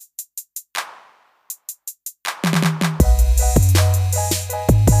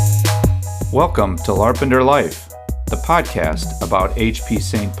Welcome to Larpenter Life, the podcast about HP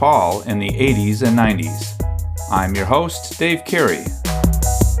St. Paul in the 80s and 90s. I'm your host, Dave Carey.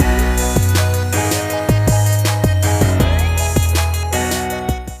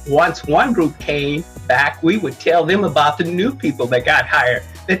 Once one group came back, we would tell them about the new people that got hired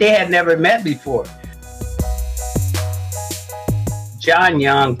that they had never met before. John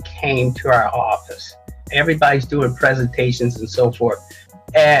Young came to our office. Everybody's doing presentations and so forth.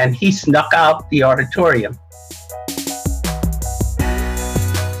 And he snuck out the auditorium.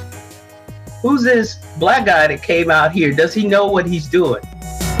 Who's this black guy that came out here? Does he know what he's doing?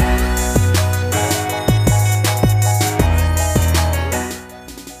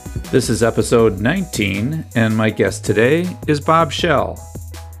 This is episode 19, and my guest today is Bob Schell.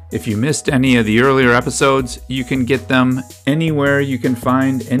 If you missed any of the earlier episodes, you can get them anywhere you can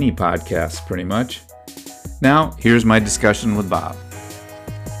find any podcasts, pretty much. Now, here's my discussion with Bob.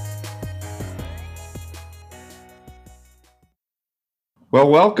 Well,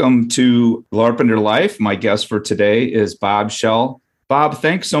 welcome to Larpenter Life. My guest for today is Bob Schell. Bob,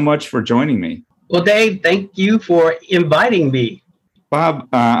 thanks so much for joining me. Well, Dave, thank you for inviting me. Bob,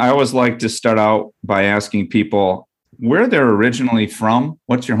 I always like to start out by asking people where they're originally from.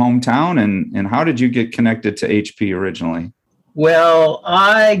 What's your hometown, and how did you get connected to HP originally? Well,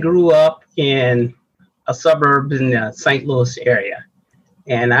 I grew up in a suburb in the St. Louis area.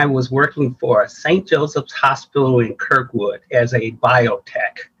 And I was working for St. Joseph's Hospital in Kirkwood as a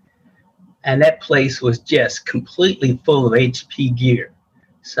biotech. And that place was just completely full of HP gear.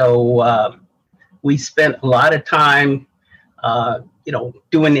 So we spent a lot of time,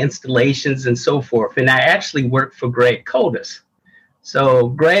 doing installations and so forth. And I actually worked for Greg Coldis. So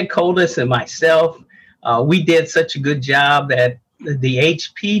Greg Coldis and myself, we did such a good job that the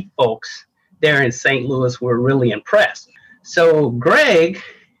HP folks there in St. Louis were really impressed. So Greg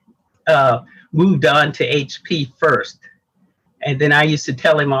moved on to HP first. And then I used to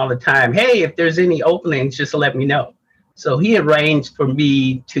tell him all the time, hey, if there's any openings, just let me know. So he arranged for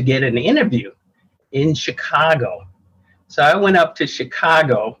me to get an interview in Chicago. So I went up to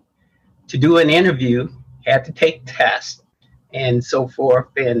Chicago to do an interview, had to take tests and so forth.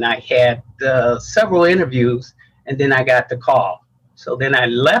 And I had several interviews, and then I got the call. So then I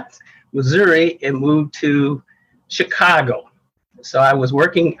left Missouri and moved to Chicago. So I was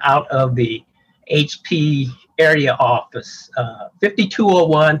working out of the HP area office,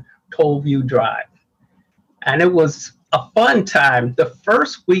 5201 Tollview Drive. And it was a fun time. The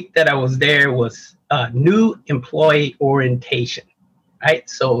first week that I was there was new employee orientation, right?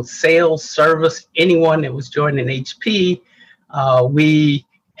 So sales, service, anyone that was joining HP, we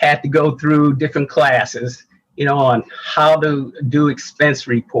had to go through different classes, on how to do expense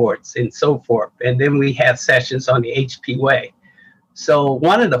reports and so forth. And then we had sessions on the HP way. So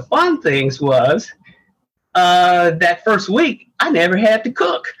one of the fun things was that first week, I never had to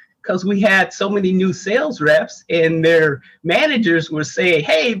cook because we had so many new sales reps and their managers were saying,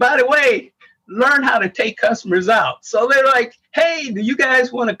 hey, by the way, learn how to take customers out. So they're like, hey, do you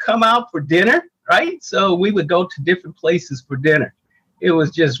guys want to come out for dinner? Right? So we would go to different places for dinner. It was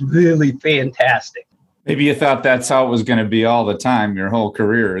just really fantastic. Maybe you thought that's how it was going to be all the time. Your whole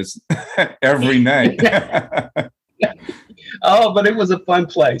career is every night. Oh, but it was a fun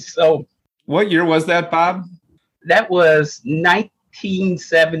place. So, what year was that, Bob? That was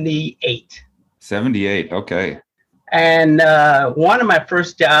 1978. 78, okay. And one of my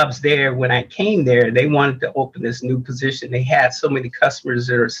first jobs there, when I came there, they wanted to open this new position. They had so many customers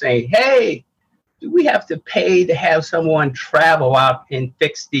that are saying, hey, do we have to pay to have someone travel out and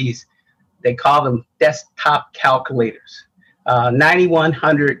fix these? They call them desktop calculators,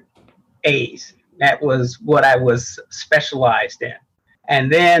 9100 A's. That was what I was specialized in.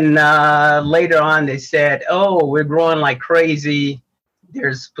 And then later on, they said, oh, we're growing like crazy.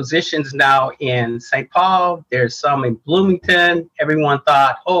 There's positions now in St. Paul. There's some in Bloomington. Everyone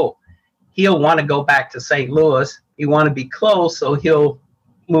thought, oh, he'll want to go back to St. Louis. He want to be close, so he'll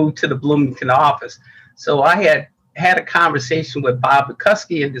move to the Bloomington office. So I had a conversation with Bob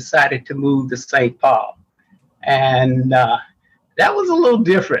Bukowski and decided to move to St. Paul. And that was a little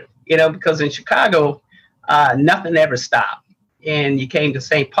different, because in Chicago, nothing ever stopped. And you came to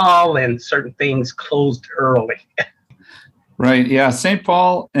St. Paul and certain things closed early. Right. Yeah. St.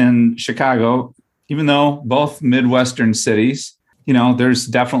 Paul and Chicago, even though both Midwestern cities, there's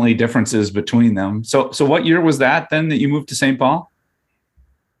definitely differences between them. So what year was that then that you moved to St. Paul?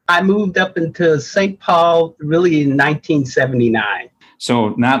 I moved up into St. Paul really in 1979. So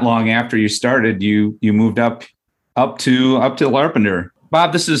not long after you started, you moved up to Larpenter.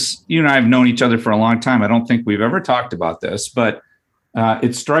 Bob, you and I have known each other for a long time. I don't think we've ever talked about this, but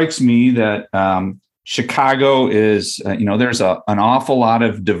It strikes me that Chicago is, there's an awful lot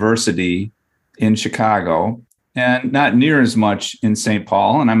of diversity in Chicago and not near as much in St.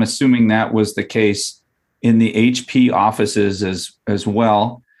 Paul. And I'm assuming that was the case in the HP offices as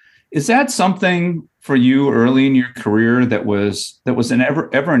well. Is that something for you early in your career that was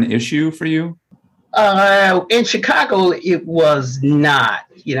ever an issue for you? In Chicago, it was not,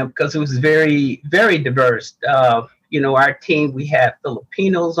 because it was very, very diverse. Our team, we had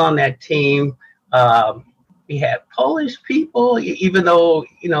Filipinos on that team. We had Polish people, even though,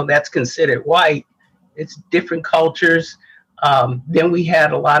 that's considered white. It's different cultures. Then we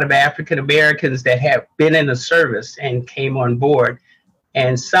had a lot of African Americans that had been in the service and came on board.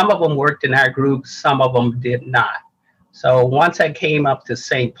 And some of them worked in our group, some of them did not. So once I came up to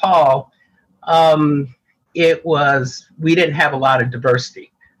St. Paul, we didn't have a lot of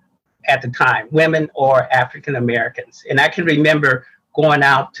diversity at the time, women or African Americans. And I can remember going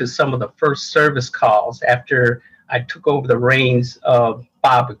out to some of the first service calls after I took over the reins of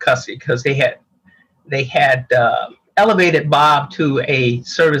Bob Bucussi, because they had elevated Bob to a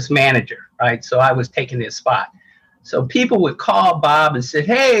service manager, right? So I was taking his spot. So people would call Bob and say,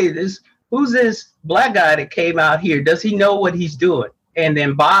 "Hey, who's this black guy that came out here? Does he know what he's doing?" And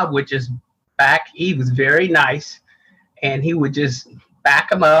then Bob would just he was very nice, and he would just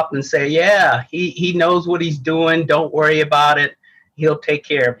back him up and say, "Yeah, he knows what he's doing. Don't worry about it. He'll take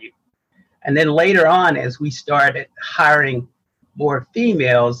care of you." And then later on, as we started hiring more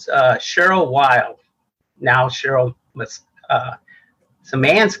females, Cheryl Wild, now Cheryl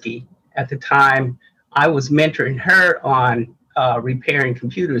Samansky, at the time, I was mentoring her on repairing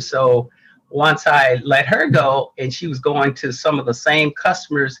computers. So once I let her go and she was going to some of the same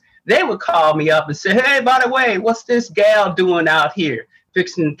customers, they would call me up and say, "Hey, by the way, what's this gal doing out here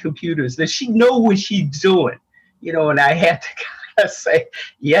fixing computers? Does she know what she's doing?" And I had to kind of say,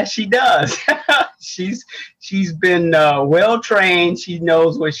 "Yes, she does." She's been well trained. She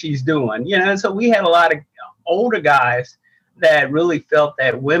knows what she's doing. So we had a lot of older guys that really felt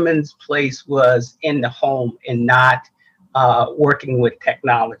that women's place was in the home and not working with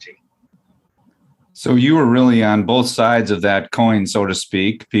technology. So you were really on both sides of that coin, so to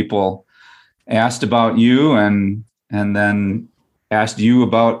speak. People asked about you and then asked you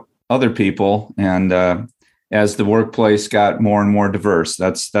about other people. And as the workplace got more and more diverse,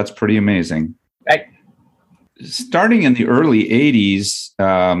 that's pretty amazing. Right. Starting in the early 80s,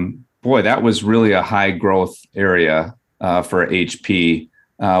 that was really a high growth area for HP.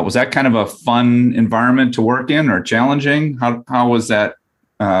 Was that kind of a fun environment to work in or challenging? How was that?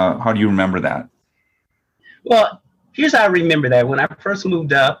 How do you remember that? Well, here's how I remember that. When I first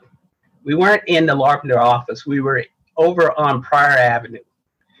moved up, we weren't in the Larpenteur office. We were over on Prior Avenue.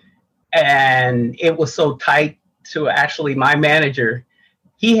 And it was so tight to actually my manager,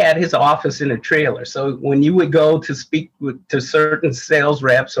 he had his office in a trailer. So when you would go to speak to certain sales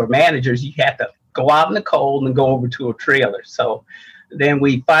reps or managers, you had to go out in the cold and go over to a trailer. So then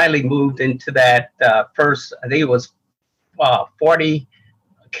we finally moved into that first, I think it was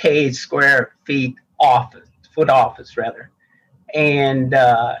 40K square feet office. And,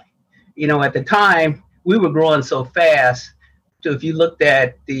 at the time, we were growing so fast. So if you looked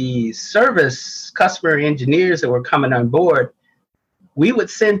at the service customer engineers that were coming on board, we would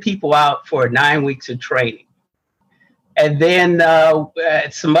send people out for 9 weeks of training. And then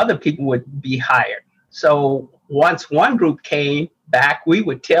some other people would be hired. So once one group came back, we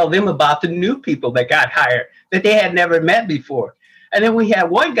would tell them about the new people that got hired that they had never met before. And then we had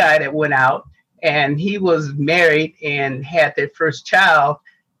one guy that went out, and he was married and had their first child.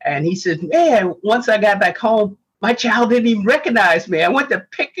 And he said, "Man, once I got back home, my child didn't even recognize me. I went to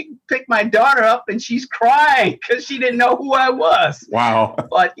pick my daughter up, and she's crying because she didn't know who I was." Wow.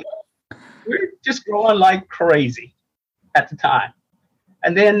 But we're just growing like crazy at the time.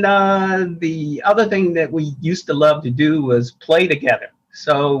 And then the other thing that we used to love to do was play together.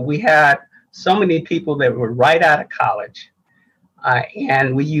 So we had so many people that were right out of college.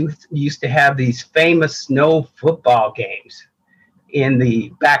 And we used to have these famous snow football games in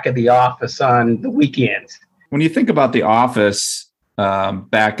the back of the office on the weekends. When you think about the office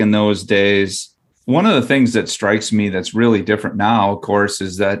back in those days, one of the things that strikes me that's really different now, of course,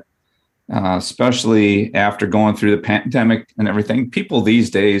 is that especially after going through the pandemic and everything, people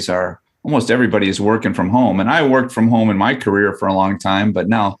these days almost everybody is working from home. And I worked from home in my career for a long time, but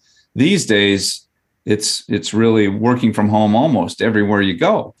now these days, it's really working from home almost everywhere you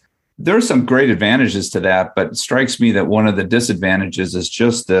go. There are some great advantages to that, but it strikes me that one of the disadvantages is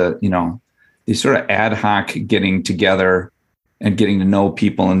just the sort of ad hoc getting together and getting to know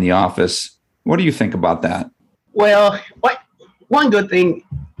people in the office. What do you think about that? Well, One good thing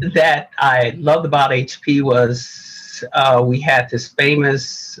that I loved about HP was we had this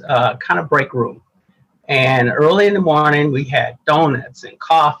famous kind of break room. And early in the morning, we had donuts and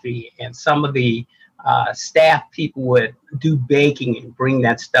coffee, and some of the staff people would do baking and bring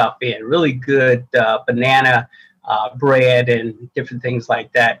that stuff in. Really good banana bread and different things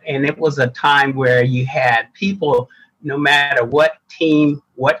like that. And it was a time where you had people, no matter what team,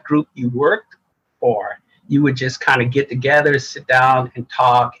 what group you worked for, you would just kind of get together, sit down and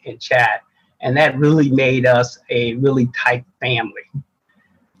talk and chat. And that really made us a really tight family.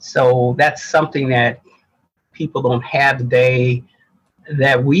 So that's something that people don't have today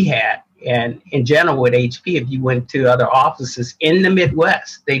that we had. And in general with HP, if you went to other offices in the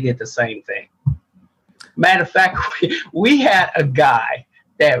Midwest, they did the same thing. Matter of fact, we had a guy,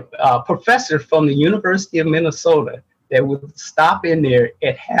 that professor from the University of Minnesota, that would stop in there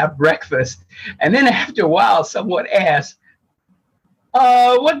and have breakfast. And then after a while, someone asked,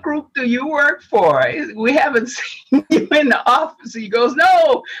 what group do you work for? We haven't seen you in the office. He goes,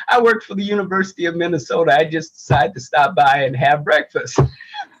 no, I work for the University of Minnesota. I just decided to stop by and have breakfast.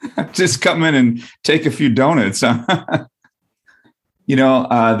 Just come in and take a few donuts. Huh?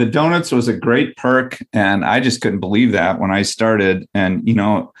 The donuts was a great perk, and I just couldn't believe that when I started. And,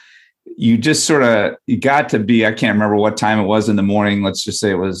 you just you got to be, I can't remember what time it was in the morning. Let's just say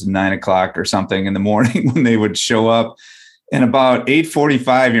it was 9:00 or something in the morning when they would show up. And about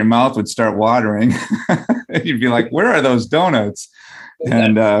 8:45, your mouth would start watering. You'd be like, where are those donuts?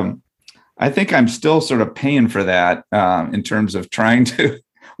 And I think I'm still sort of paying for that in terms of trying to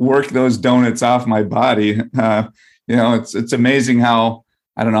work those donuts off my body. It's amazing how,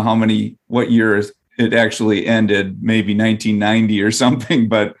 I don't know what years it actually ended, maybe 1990 or something,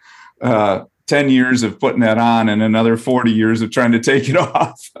 but 10 years of putting that on and another 40 years of trying to take it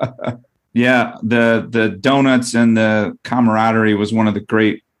off. Yeah, the donuts and the camaraderie was one of the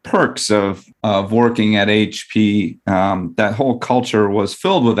great perks of working at HP. That whole culture was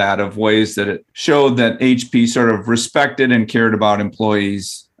filled with that, of ways that it showed that HP sort of respected and cared about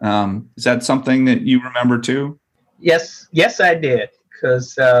employees. Is that something that you remember too? Yes, I did.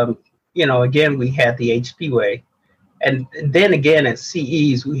 Because, again, we had the HP way. And then again, at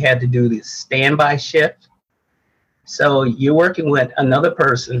CEs, we had to do this standby shift. So you're working with another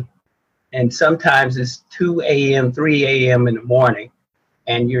person, and sometimes it's 2 a.m., 3 a.m. in the morning,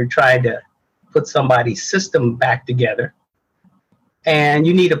 and you're trying to put somebody's system back together, and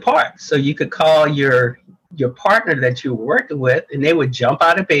you need a part. So you could call your partner that you were working with, and they would jump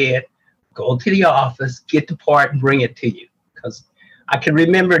out of bed, go to the office, get the part, and bring it to you. Because I can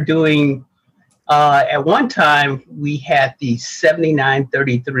remember doing, at one time, we had these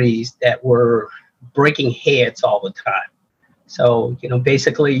 7933s that were breaking heads all the time. So,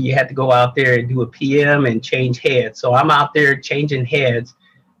 basically you had to go out there and do a PM and change heads. So I'm out there changing heads.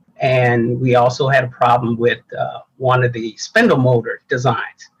 And we also had a problem with one of the spindle motor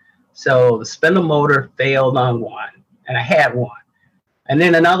designs. So the spindle motor failed on one, and I had one. And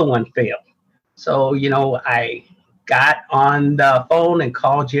then another one failed. So, I got on the phone and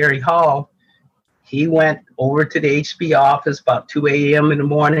called Jerry Hall. He went over to the HP office about 2 a.m. in the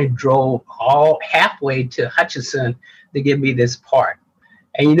morning, drove all halfway to Hutchinson to give me this part.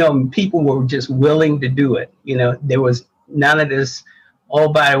 And, people were just willing to do it. There was none of this, oh,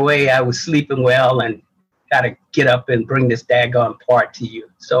 by the way, I was sleeping well and got to get up and bring this daggone part to you.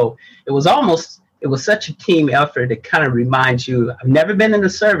 So it was such a team effort. It kind of reminds you, I've never been in the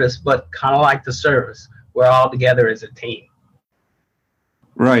service, but kind of like the service. We're all together as a team.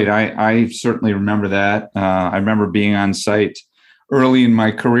 Right. I certainly remember that. I remember being on site early in my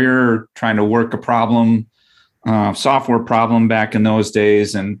career, trying to work a problem, software problem back in those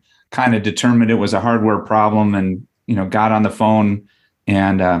days, and kind of determined it was a hardware problem, and, got on the phone,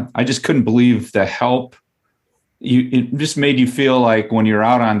 and I just couldn't believe the help. It just made you feel like when you're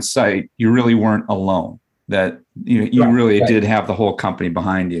out on site, you really weren't alone, that you really did have the whole company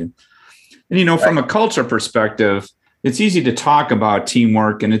behind you. And, from a culture perspective, it's easy to talk about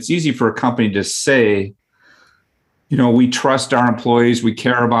teamwork, and it's easy for a company to say, we trust our employees, we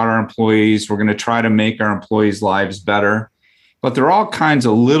care about our employees, we're going to try to make our employees' lives better. But there are all kinds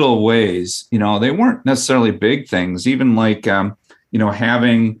of little ways, they weren't necessarily big things, even like,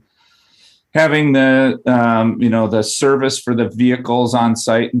 having the, the service for the vehicles on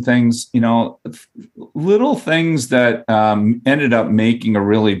site and things, little things that ended up making a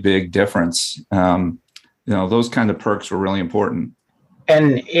really big difference. Those kind of perks were really important.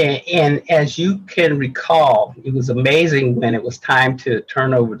 And as you can recall, it was amazing when it was time to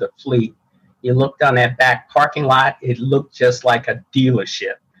turn over the fleet. You looked on that back parking lot, it looked just like a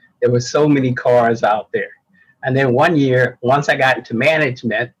dealership. There were so many cars out there. And then one year, once I got into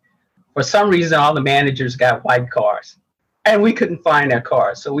management, for some reason, all the managers got white cars, and we couldn't find their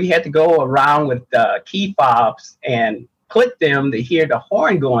cars. So we had to go around with key fobs and click them to hear the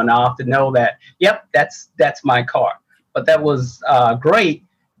horn going off to know that, yep, that's my car. But that was great,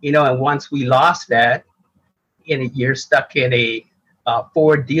 and once we lost that, you're stuck in a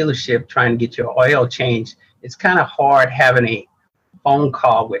Ford dealership trying to get your oil changed. It's kind of hard having a phone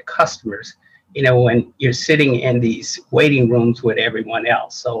call with customers, when you're sitting in these waiting rooms with everyone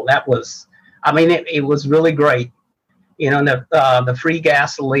else. So that was, it was really great. The free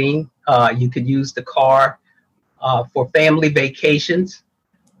gasoline, you could use the car for family vacations.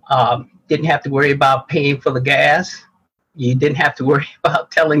 Didn't have to worry about paying for the gas. You didn't have to worry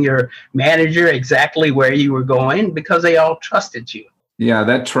about telling your manager exactly where you were going because they all trusted you. Yeah,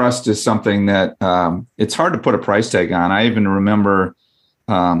 that trust is something that it's hard to put a price tag on. I even remember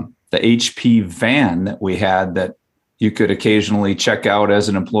the HP van that we had that you could occasionally check out as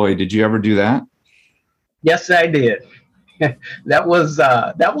an employee. Did you ever do that? Yes, I did. That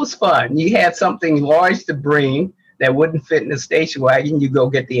was fun. You had something large to bring that wouldn't fit in the station wagon. You go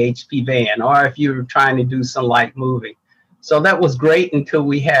get the HP van, or if you were trying to do some light moving. So that was great until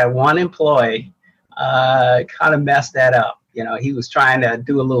we had one employee kind of messed that up. He was trying to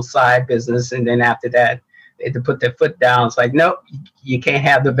do a little side business, and then after that, they had to put their foot down. It's like, nope, you can't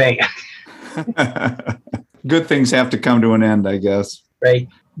have the van. Good things have to come to an end, I guess. Right.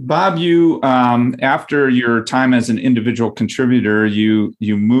 Bob, you after your time as an individual contributor, you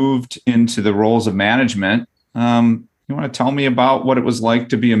moved into the roles of management. You want to tell me about what it was like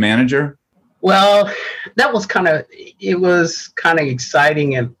to be a manager? Well, that was kind of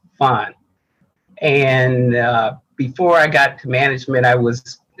exciting and fun. And before I got to management, I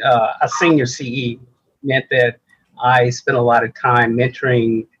was a senior CE. Meant that I spent a lot of time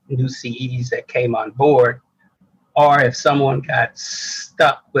mentoring new CEs that came on board. Or if someone got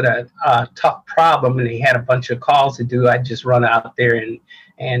stuck with a tough problem and they had a bunch of calls to do, I'd just run out there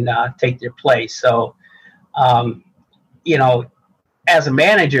and take their place. So, as a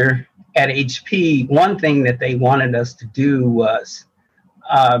manager at HP, one thing that they wanted us to do was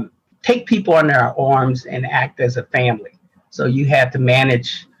take people under our arms and act as a family. So you had to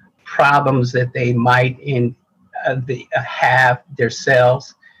manage problems that they might have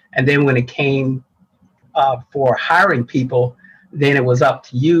themselves. And then when it came for hiring people, then it was up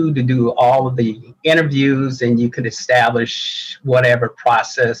to you to do all of the interviews, and you could establish whatever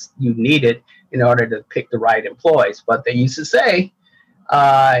process you needed in order to pick the right employees. But they used to say,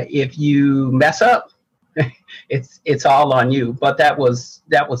 if you mess up, it's all on you. But that was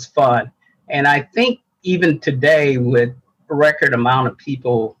fun. And I think even today, with a record amount of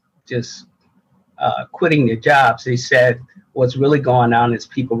people just quitting their jobs, they said what's really going on is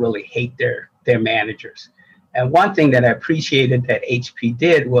people really hate their managers. And one thing that I appreciated that HP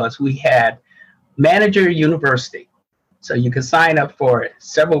did was we had Manager University. So you could sign up for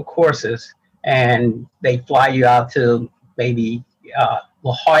several courses, and they fly you out to maybe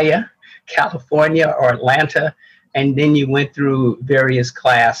La Jolla, California, or Atlanta. And then you went through various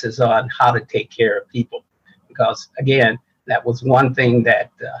classes on how to take care of people. Because again, that was one thing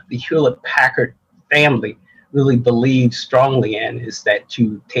that the Hewlett-Packard family really believed strongly in, is that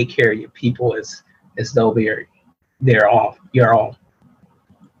you take care of your people as though they're your own.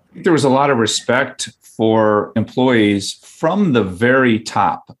 There was a lot of respect for employees from the very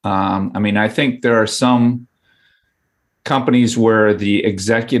top. I think there are some companies where the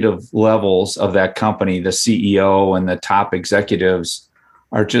executive levels of that company, the CEO and the top executives,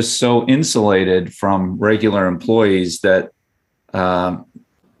 are just so insulated from regular employees that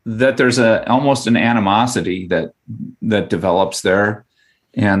there's almost an animosity that develops there,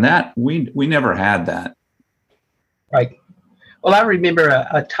 and that we never had that. Right. Well, I remember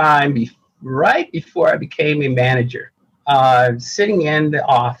a time right before I became a manager, sitting in the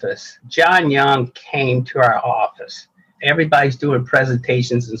office. John Young came to our office. Everybody's doing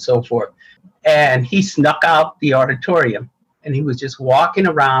presentations and so forth, and he snuck out the auditorium, and he was just walking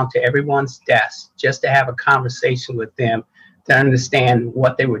around to everyone's desk just to have a conversation with them, to understand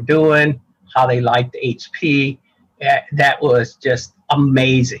what they were doing, how they liked HP. That was just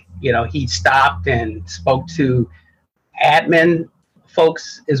amazing. He stopped and spoke to admin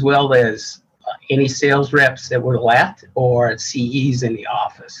folks as well as any sales reps that were left or CEs in the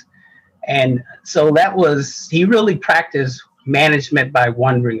office. And so he really practiced management by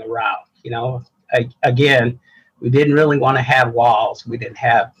wandering around. Again, we didn't really want to have walls. We didn't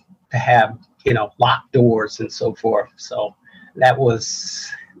have to have, locked doors and so forth. So that was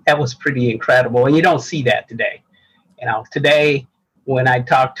pretty incredible. And you don't see that today. Today when I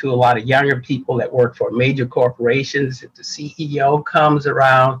talk to a lot of younger people that work for major corporations, if the CEO comes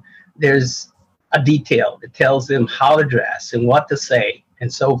around, there's a detail that tells them how to dress and what to say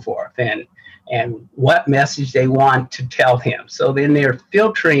and so forth, and what message they want to tell him. So then they're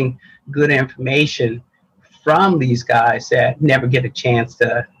filtering good information from these guys that never get a chance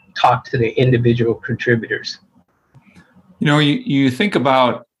to talk to the individual contributors. You think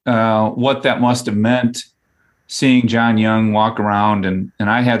about what that must have meant seeing John Young walk around, and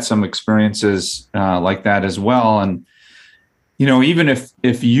I had some experiences like that as well. And even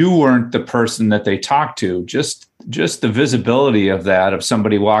if you weren't the person that they talked to, just the visibility of that, of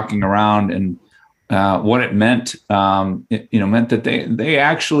somebody walking around, and what it meant, meant that they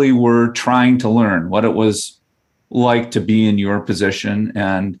actually were trying to learn what it was like to be in your position,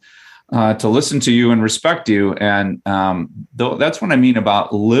 and to listen to you and respect you. And that's what I mean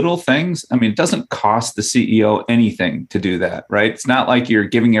about little things. I mean, it doesn't cost the CEO anything to do that, right? It's not like you're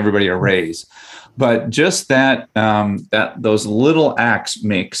giving everybody a raise, but just that those little acts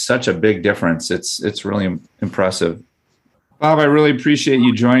make such a big difference. It's really impressive. Bob, I really appreciate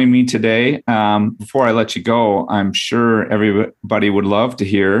you joining me today. Before I let you go, I'm sure everybody would love to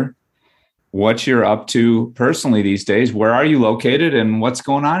hear what you're up to personally these days. Where are you located, and what's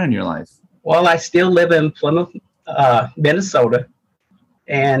going on in your life? Well, I still live in Plymouth, Minnesota.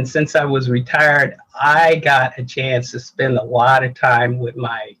 And since I was retired, I got a chance to spend a lot of time with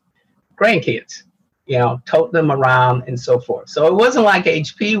my grandkids, tote them around and so forth. So it wasn't like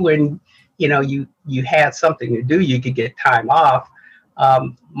HP when, you had something to do, you could get time off.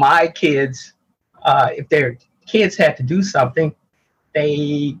 My kids, if their kids had to do something,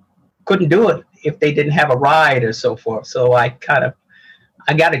 they couldn't do it if they didn't have a ride or so forth. So I got a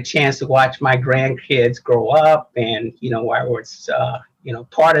chance to watch my grandkids grow up, and I was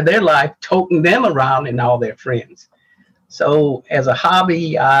part of their life, toting them around and all their friends. So as a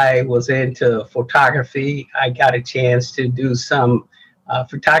hobby, I was into photography. I got a chance to do some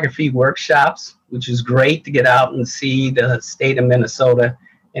photography workshops, which is great to get out and see the state of Minnesota.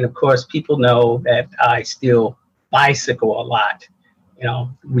 And of course, people know that I still bicycle a lot,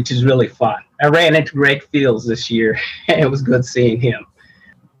 which is really fun. I ran into Greg Fields this year, and it was good seeing him.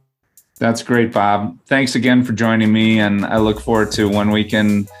 That's great, Bob. Thanks again for joining me, and I look forward to when we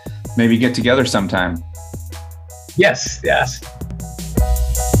can maybe get together sometime. Yes.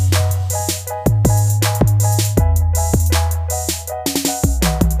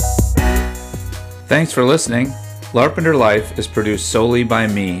 Thanks for listening. Larpenteur Life is produced solely by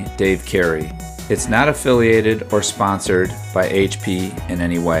me, Dave Carey. It's not affiliated or sponsored by HP in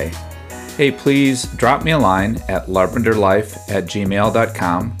any way. Hey, please drop me a line at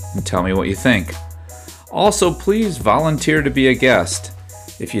larpenteurlife@gmail.com and tell me what you think. Also, please volunteer to be a guest.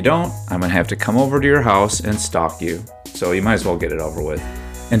 If you don't, I'm going to have to come over to your house and stalk you. So you might as well get it over with.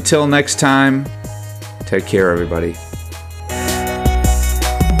 Until next time, take care, everybody.